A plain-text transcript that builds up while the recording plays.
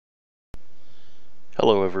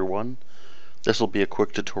Hello everyone. This will be a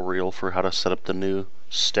quick tutorial for how to set up the new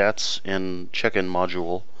stats and check-in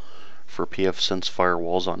module for pfSense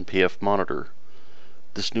firewalls on PFMonitor.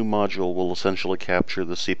 This new module will essentially capture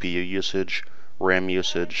the CPU usage, RAM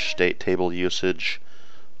usage, state table usage,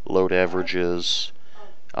 load averages,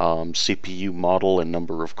 CPU model and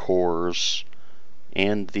number of cores,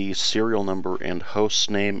 and the serial number and host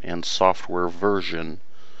name and software version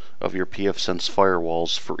of your pfSense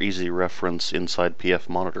firewalls for easy reference inside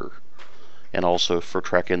PFMonitor, and also for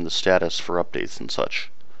tracking the status for updates and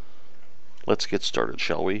such. Let's get started,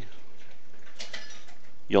 shall we?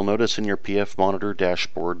 You'll notice in your PFMonitor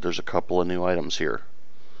dashboard there's a couple of new items here.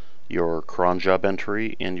 Your cron job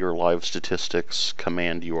entry and your live statistics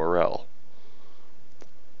command URL.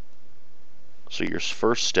 So your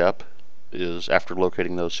first step is, after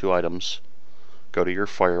locating those two items, go to your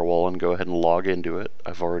firewall and go ahead and log into it.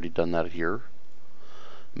 I've already done that here.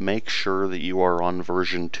 Make sure that you are on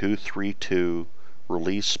version 2.3.2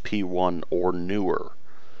 release P1 or newer.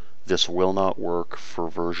 This will not work for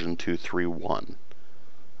version 2.3.1.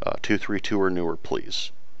 2.3.2 or newer,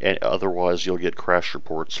 please. Otherwise you'll get crash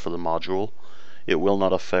reports for the module. It will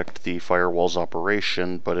not affect the firewall's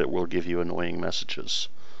operation, but it will give you annoying messages.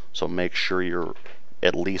 So make sure you're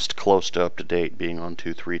at least close to up to date, being on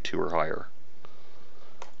 2.3.2 or higher.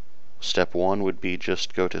 Step 1 would be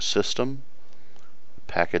just go to System,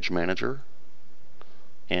 Package Manager,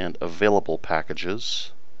 and Available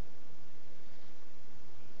Packages,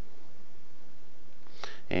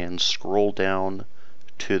 and scroll down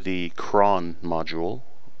to the cron module,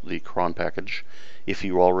 the cron package. If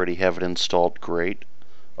you already have it installed, great.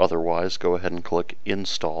 Otherwise, go ahead and click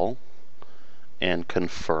Install and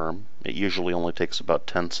Confirm. It usually only takes about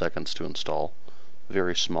 10 seconds to install.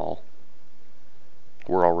 Very small.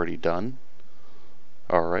 We're already done.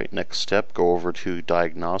 Alright, next step, go over to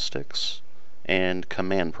Diagnostics and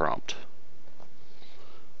Command Prompt.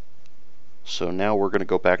 So now we're going to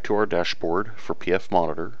go back to our dashboard for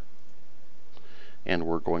PFMonitor, and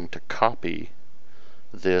we're going to copy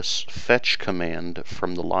this fetch command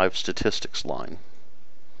from the live statistics line.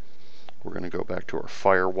 We're going to go back to our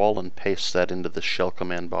firewall and paste that into the shell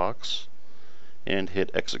command box and hit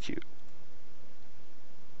execute.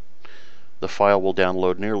 The file will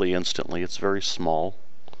download nearly instantly. It's very small.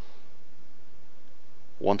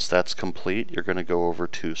 Once that's complete, you're going to go over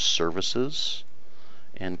to Services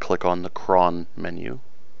and click on the cron menu.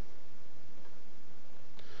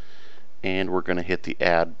 And we're going to hit the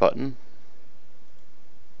Add button.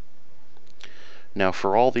 Now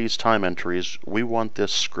for all these time entries, we want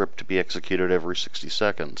this script to be executed every 60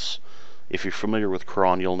 seconds. If you're familiar with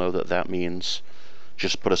cron, you'll know that that means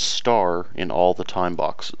just put a star in all the time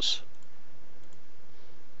boxes.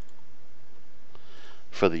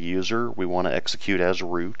 For the user, we want to execute as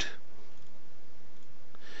root.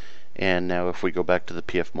 And now if we go back to the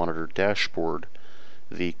PFMonitor dashboard,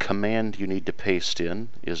 the command you need to paste in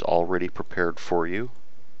is already prepared for you.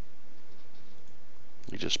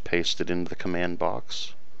 You just paste it into the command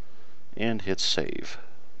box and hit save.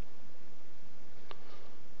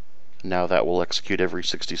 Now that will execute every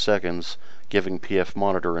 60 seconds, giving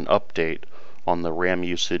PFMonitor an update on the RAM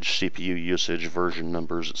usage, CPU usage, version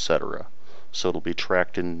numbers, etc. So it'll be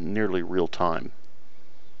tracked in nearly real time.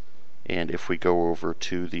 And if we go over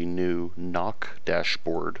to the new NOC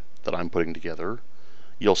dashboard that I'm putting together,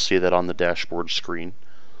 you'll see that on the dashboard screen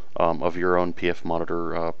of your own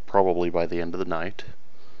PFMonitor, probably by the end of the night.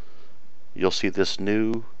 You'll see this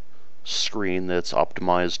new screen that's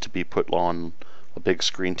optimized to be put on a big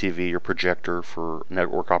screen TV or projector for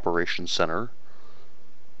Network Operations Center.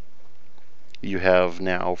 You have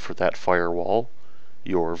now, for that firewall,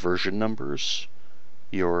 your version numbers,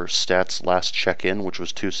 your stats last check-in, which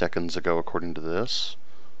was 2 seconds ago according to this,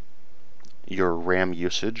 your RAM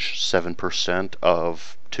usage, 7%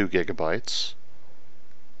 of 2 gigabytes,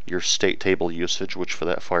 your state table usage, which for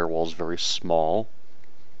that firewall is very small,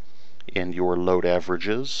 and your load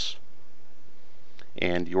averages,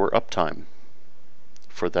 and your uptime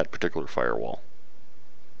for that particular firewall.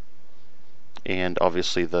 And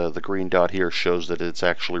obviously the green dot here shows that it's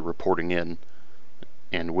actually reporting in,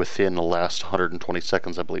 and within the last 120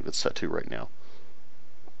 seconds, I believe it's set to right now.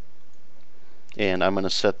 And I'm going to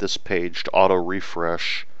set this page to auto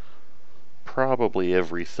refresh probably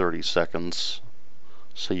every 30 seconds.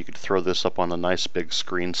 So you could throw this up on a nice big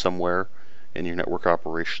screen somewhere in your Network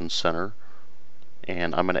Operations Center.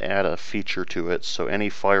 And I'm going to add a feature to it, so any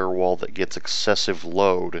firewall that gets excessive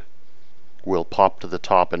load will pop to the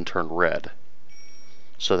top and turn red.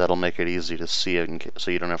 So that'll make it easy to see it,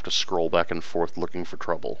 so you don't have to scroll back and forth looking for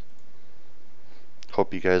trouble.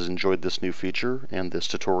 Hope you guys enjoyed this new feature and this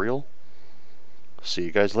tutorial. See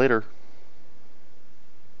you guys later.